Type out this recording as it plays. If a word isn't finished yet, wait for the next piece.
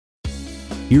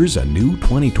Here's a new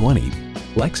 2020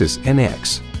 Lexus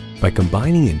NX. By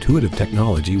combining intuitive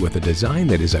technology with a design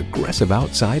that is aggressive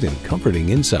outside and comforting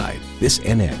inside, this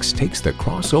NX takes the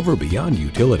crossover beyond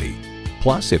utility.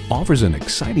 Plus, it offers an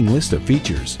exciting list of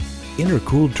features: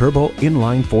 intercooled turbo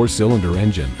inline 4-cylinder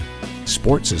engine,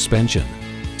 sport suspension,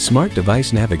 smart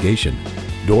device navigation,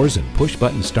 doors and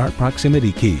push-button start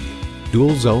proximity key,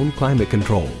 dual zone climate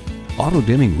control,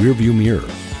 auto-dimming rearview mirror,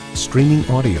 streaming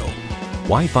audio,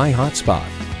 Wi-Fi hotspot,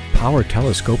 power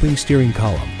telescoping steering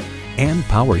column, and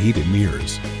power heated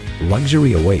mirrors.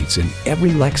 Luxury awaits in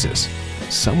every Lexus.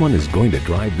 Someone is going to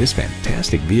drive this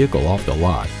fantastic vehicle off the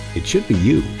lot. It should be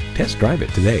you. Test drive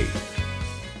it today.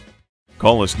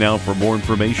 Call us now for more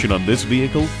information on this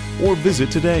vehicle or visit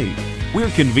today.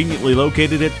 We're conveniently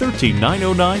located at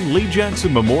 13909 Lee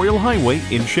Jackson Memorial Highway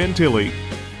in Chantilly.